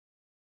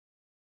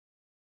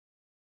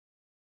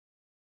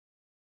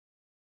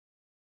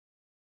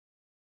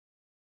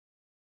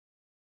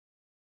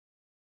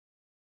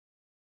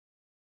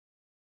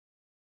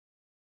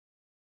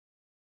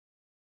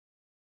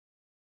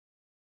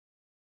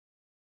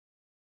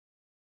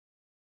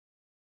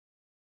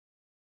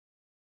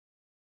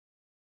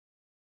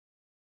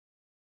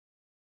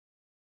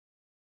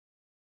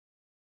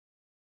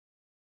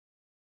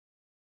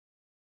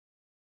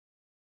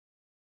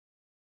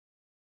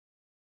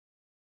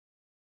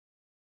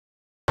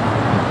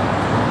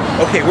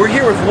Okay, we're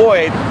here with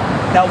Lloyd.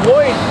 Now,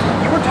 Lloyd,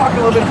 you were talking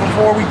a little bit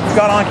before we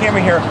got on camera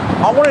here.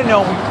 I want to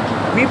know,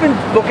 we've been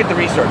looking at the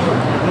research.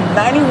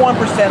 91%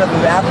 of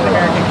the African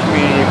American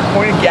community,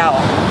 according to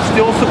Gallup,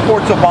 still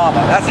supports Obama.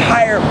 That's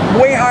higher,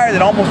 way higher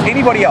than almost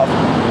anybody else.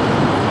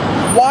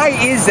 Why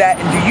is that,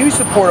 and do you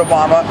support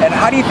Obama, and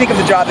how do you think of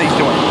the job that he's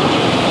doing?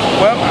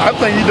 Well, I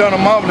think he's done a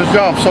marvelous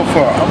job so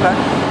far. Okay.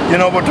 You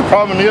know, but the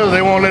problem is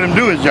they won't let him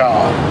do his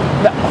job.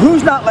 Now,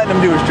 who's not letting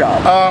him do his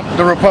job?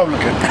 The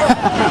Republican.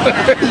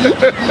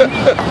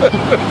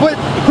 But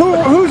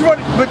who's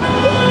running? But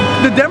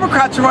the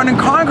Democrats are running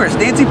Congress.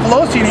 Nancy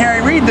Pelosi and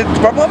Harry Reid. The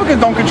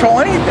Republicans don't control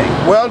anything.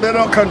 Well, they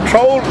don't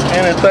control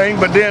anything,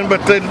 but they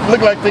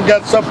look like they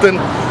got something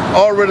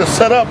already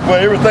set up where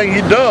everything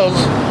he does.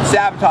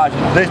 Sabotage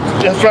him.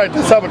 That's right,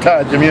 they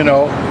sabotage him, you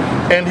know.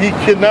 And he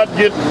cannot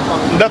get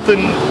nothing,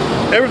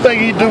 everything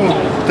he do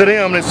to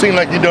them, it seems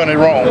like he's doing it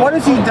wrong. What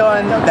has he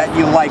done that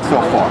you like so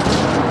far?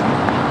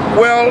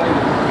 Well,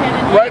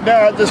 right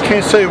now I just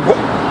can't say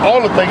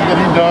all the things that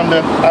he's done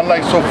that I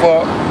like so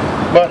far,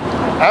 but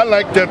I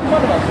like that,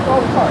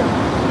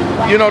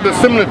 you know, the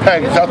stimulus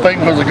package I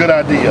think was a good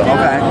idea.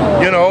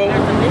 Okay. You know,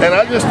 and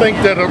I just think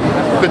that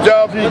the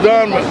job he's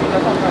done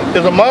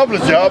is a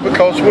marvelous job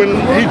because when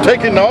he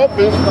taken the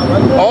office,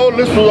 all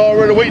this was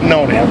already waiting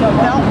on him.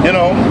 You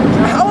know.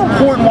 How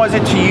important was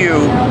it to you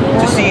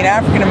to see an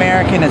African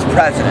American as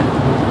president?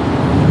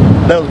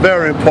 That was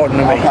very important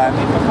to me. Okay.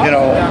 You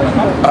know,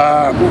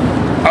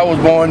 I was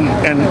born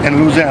in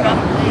Louisiana.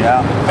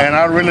 Yeah. And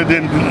I really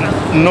didn't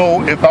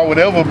know if I would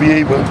ever be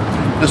able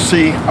to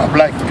see a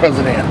black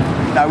president.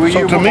 Now, were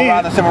you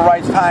around the civil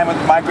rights time when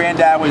my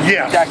granddad was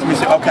Jackson,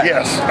 Mississippi? Okay.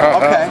 Yes.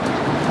 Okay.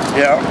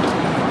 Yeah.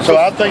 So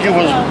I think it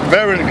was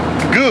very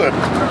good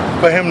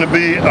for him to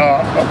be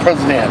a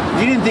president.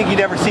 You didn't think you'd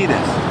ever see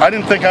this? I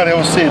didn't think I'd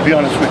ever see it, to be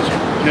honest with you.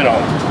 You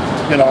know.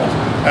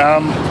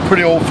 I'm a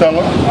pretty old fella.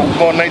 I was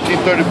born in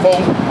 1934.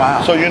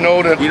 Wow. So you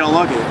know that. You don't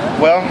look it.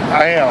 Well,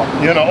 I am,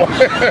 you know.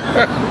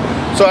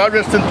 So I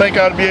just didn't think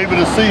I'd be able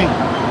to see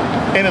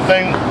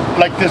anything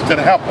like this that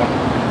happened.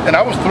 And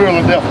I was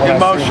thrilled to death.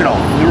 Emotional.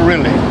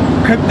 Really.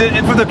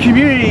 For the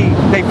community,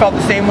 they felt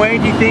the same way,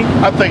 do you think?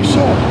 I think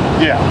so,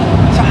 yeah.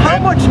 So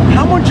how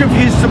much of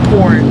his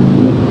support,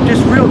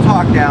 just real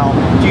talk now,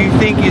 do you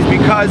think is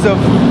because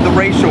of the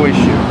racial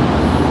issue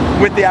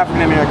with the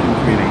African American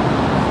community?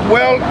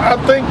 Well, I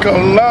think a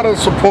lot of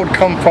support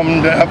comes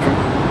from the African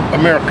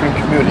American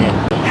community.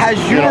 Has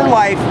your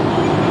life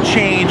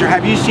changed, or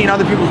have you seen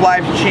other people's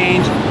lives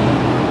change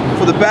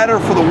for the better,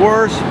 for the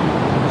worse,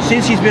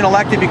 since he's been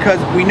elected? Because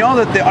we know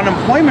that the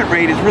unemployment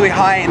rate is really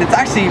high, and it's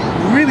actually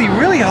really,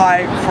 really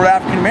high for the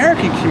African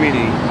American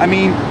community. I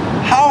mean,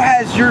 how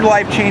has your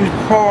life changed,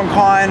 pro and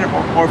con,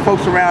 or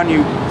folks around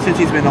you, since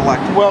he's been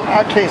elected? Well,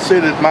 I can't say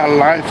that my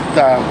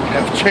lifestyle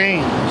has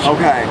changed.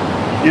 Okay.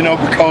 You know,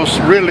 because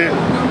really,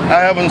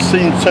 I haven't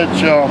seen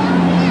such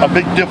a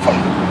big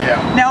difference.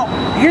 Yeah. Now,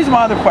 here's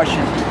my other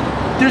question.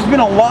 There's been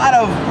a lot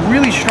of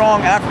really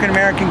strong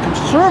African-American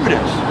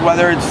conservatives,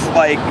 whether it's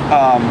like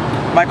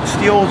Michael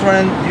Steele, who's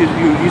running,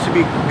 who used to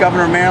be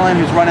governor of Maryland,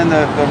 who's running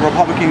the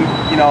Republican,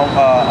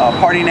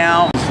 party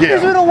now. Yeah.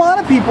 There's been a lot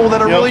of people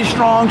that are really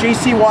strong.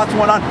 J.C. Watts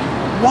went on.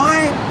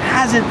 Why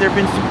hasn't there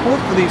been support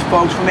for these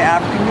folks from the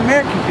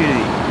African-American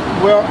community?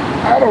 Well,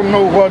 I don't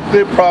know what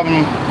their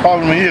problem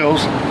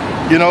is.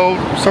 You know,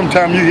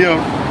 sometimes you hear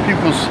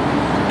people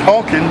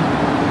talking,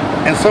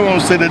 and some of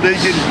them say that they're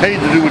getting paid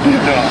to do what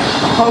they've done.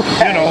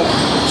 Okay. You know,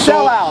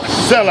 sell out.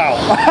 Sell out.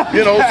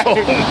 You know, so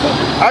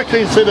I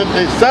can't say that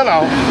they sell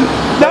out.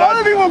 Now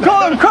other people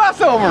call them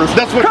crossovers.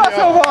 That's what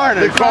crossover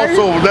artists. They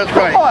crossover. Right? That's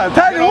right. Come on,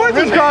 Tiger Woods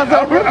is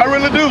crossover. I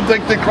really do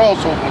think they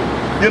crossover.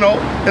 You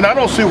know, and I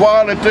don't see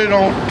why that they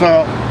don't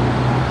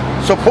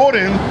support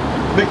him,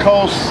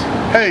 because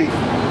hey,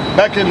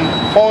 back in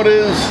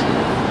 40s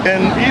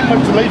and even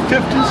to late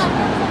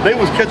 50s. They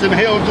was catching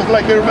hell just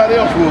like everybody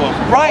else was.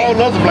 Right. All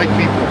other black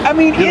people. I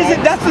mean,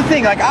 that's the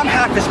thing. Like, I'm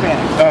half Hispanic,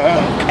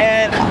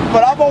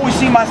 but I've always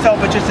seen myself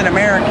as just an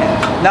American.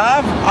 Now,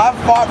 I've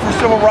fought for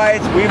civil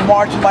rights. We've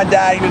marched with my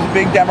dad. He was a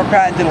big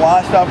Democrat and did a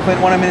lot of stuff.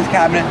 Clinton wanted him in his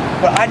cabinet.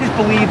 But I just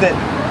believe that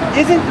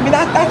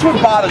that's what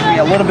bothers me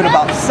a little bit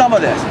about some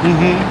of this.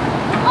 Mm-hmm.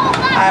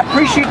 I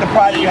appreciate the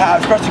pride that you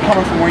have, especially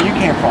coming from where you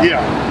came from. Yeah.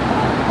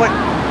 But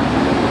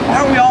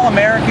aren't we all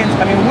Americans?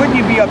 I mean, wouldn't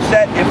you be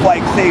upset if,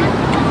 like, say,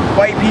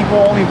 white people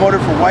only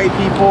voted for white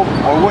people,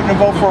 or wouldn't have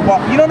voted for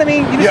Obama? You know what I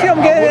mean? You see what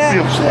I'm getting at? I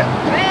would be upset.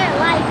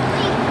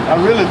 I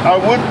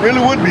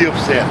really would be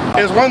upset.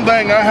 It's one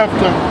thing I have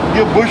to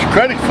give Bush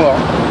credit for.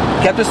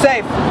 Kept us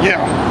safe.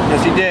 Yeah.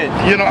 Yes, he did.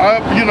 You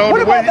know.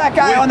 What about that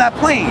guy on that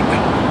plane?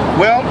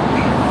 Well,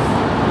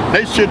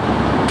 they should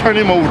turn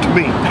him over to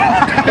me.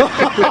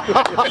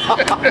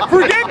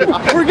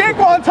 forget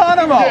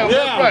Guantanamo. Yeah,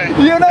 that's right.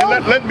 You know?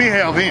 And let me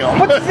have him.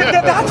 But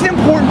that's an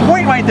important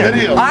point right there.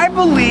 It is. I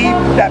believe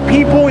that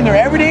people in their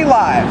everyday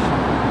lives,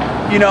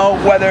 you know,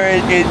 whether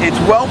it's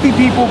wealthy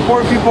people,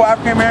 poor people,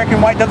 African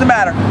American, white, doesn't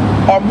matter,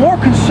 are more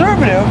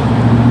conservative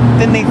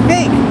than they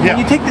think. Yeah.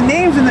 When you take the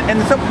names and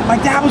the stuff, my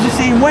dad was the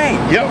same way.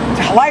 Yep.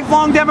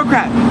 Lifelong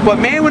Democrat. But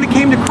man, when it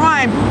came to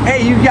crime,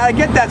 hey, you got to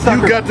get that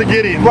sucker. You got to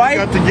get him. Right?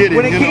 You got to get him.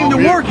 When it came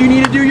to work, you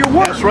need to do your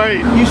work. That's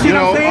right. You see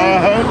what I'm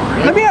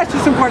saying? Let me ask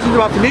you some questions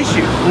about some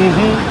issues.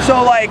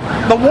 So like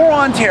the war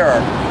on terror.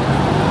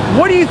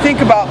 What do you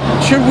think about,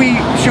 should we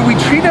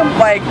treat them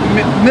like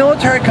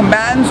military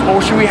combatants, or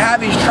should we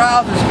have these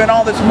trials and spend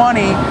all this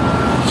money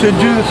to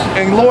do this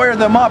and lawyer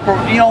them up, or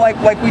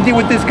like we did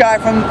with this guy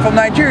from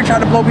Nigeria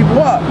trying to blow people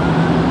up?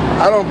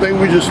 I don't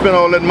think we just spend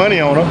all that money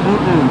on him.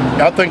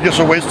 I think it's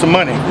a waste of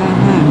money.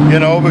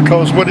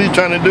 Because what he's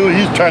trying to do,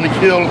 he's trying to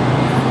kill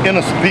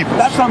innocent people.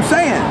 That's what I'm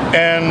saying.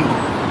 And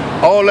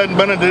all that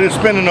money that they're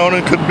spending on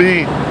it could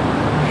be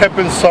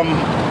helping some,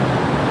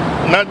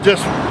 not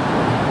just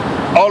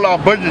all our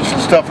budgets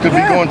and stuff could be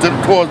going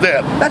towards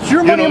that. That's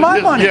your money and my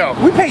money. Yeah.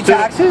 We pay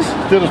taxes.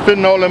 Instead of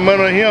spending all that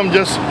money on him,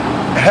 just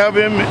have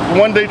him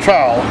one-day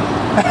trial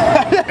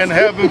and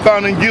have him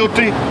found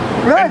guilty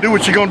and do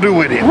what you're going to do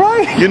with him.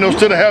 Right.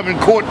 Instead of having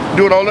court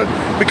doing all that.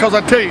 Because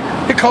I tell you,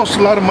 it costs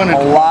a lot of money. A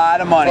lot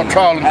of money. For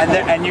trial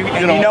and you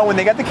know, when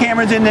they got the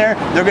cameras in there,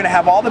 they're going to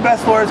have all the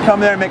best lawyers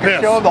come there and make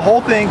a show of the whole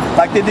thing,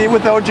 like they did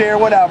with OJ or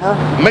whatever.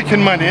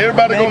 Making money.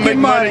 Everybody going to make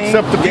money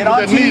except the people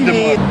that need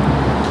the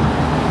money.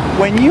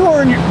 When you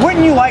earn,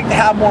 wouldn't you like to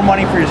have more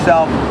money for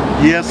yourself?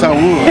 Yes, I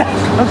would.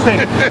 I'm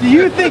saying, do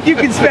you think you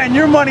can spend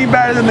your money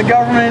better than the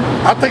government?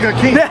 I think I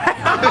can.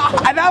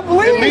 And I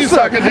believe you,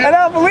 sir. And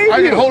I believe you.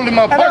 I can hold it in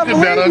my pocket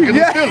better. I can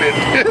feel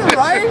it.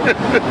 Right?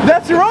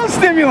 That's your own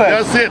stimulus.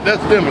 That's it.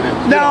 That's stimulus.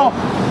 Now,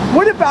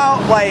 what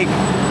about like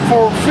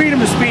for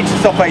freedom of speech and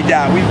stuff like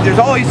that? There's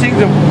all these things,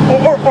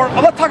 or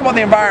let's talk about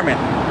the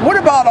environment. What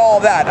about all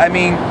that? I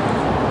mean,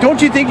 don't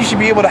you think you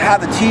should be able to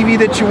have the TV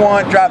that you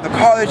want, drive the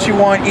car that you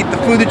want, eat the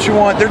food that you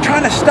want? They're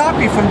trying to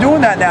stop you from doing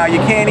that now. You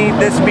can't eat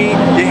this meat.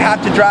 You have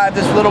to drive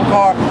this little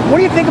car.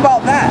 What do you think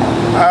about that?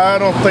 I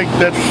don't think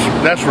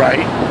that's right.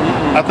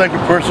 I think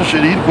a person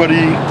should eat what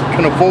he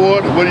can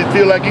afford, what he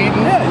feel like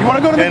eating. Yeah, you want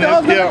to go to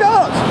McDonald's, go to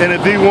McDonald's. And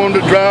if he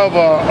wanted to drive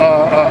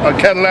a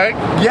Cadillac,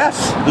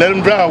 yes, let him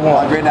drive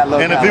one.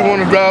 And if he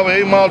wanted to drive an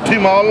A-model,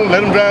 T-model,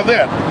 let him drive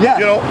that.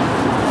 Yeah.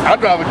 I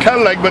drive a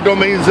Cadillac, but don't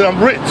mean that I'm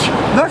rich.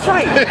 That's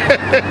right.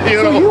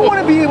 So you want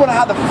to be able to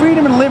have the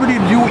freedom and liberty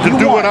to do what you want.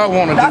 To do what I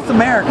want to do. That's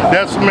America.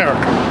 That's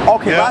America.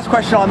 Okay, last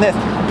question on this.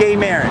 Gay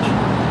marriage.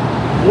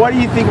 What do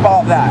you think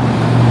about that?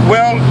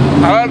 Well,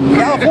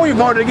 California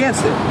voted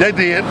against it. They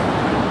did.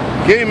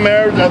 Gay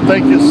marriage, I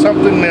think, is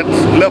something that's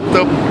left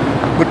up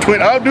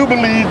between. I do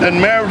believe that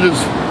marriage is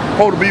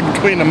supposed to be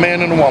between a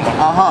man and a woman.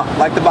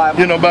 Like the Bible.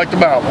 Like the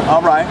Bible.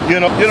 All right.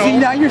 See,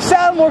 now you're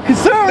sounding more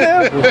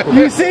conservative.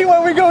 You see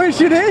when we go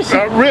issue to issue.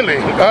 Really.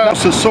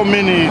 There's so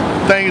many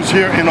things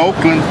here in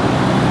Oakland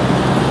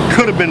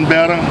could have been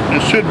better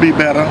and should be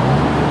better,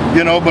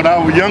 but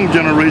our young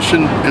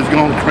generation has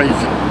gone crazy.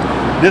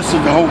 This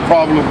is the whole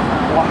problem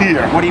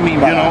here. What do you mean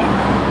by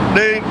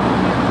that?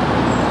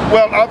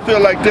 Well, I feel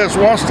like this.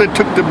 Once they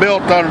took the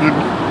belt out of the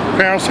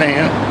parents'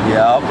 hand,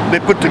 they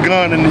put the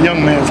gun in the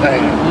young man's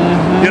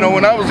hand.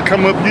 When I was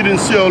coming up, you didn't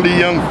see all these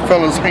young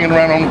fellas hanging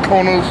around on the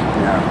corners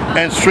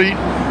and street.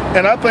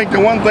 And I think the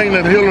one thing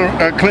that Hillary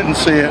Clinton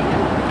said,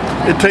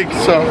 it takes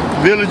a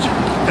village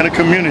and a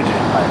community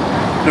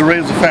to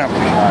raise a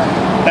family.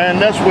 And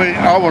that's the way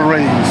I was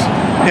raised.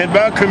 In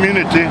my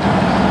community,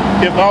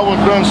 if I was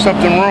doing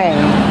something wrong,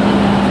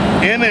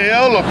 any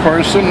other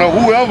person or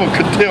whoever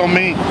could tell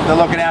me. They're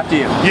looking after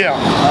you. Yeah.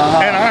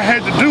 And I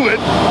had to do it.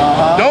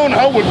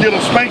 I would get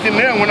a spanking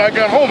there. When I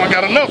got home, I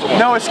got another one.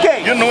 No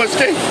escape. No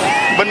escape.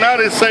 But now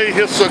they say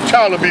it's a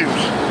child abuse.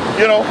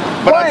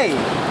 But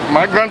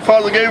my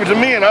grandfather gave it to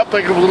me, and I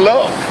think it was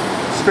love.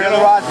 Spare the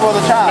rod for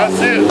the child.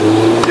 That's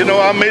it.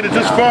 I made it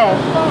this far,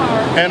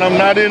 and I'm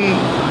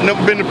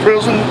never been to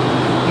prison,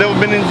 never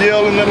been in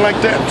jail, and nothing like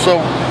that. So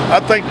I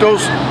think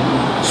those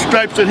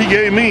stripes that he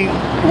gave me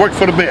worked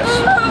for the best.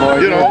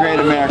 Lord, you're a great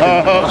American.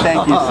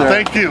 Thank you, sir.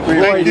 Thank you.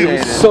 Thank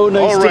you. So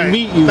nice to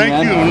meet you,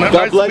 man. Thank you.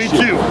 God bless Nice to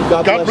meet you.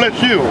 God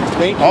bless you.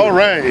 Thank you. All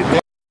right.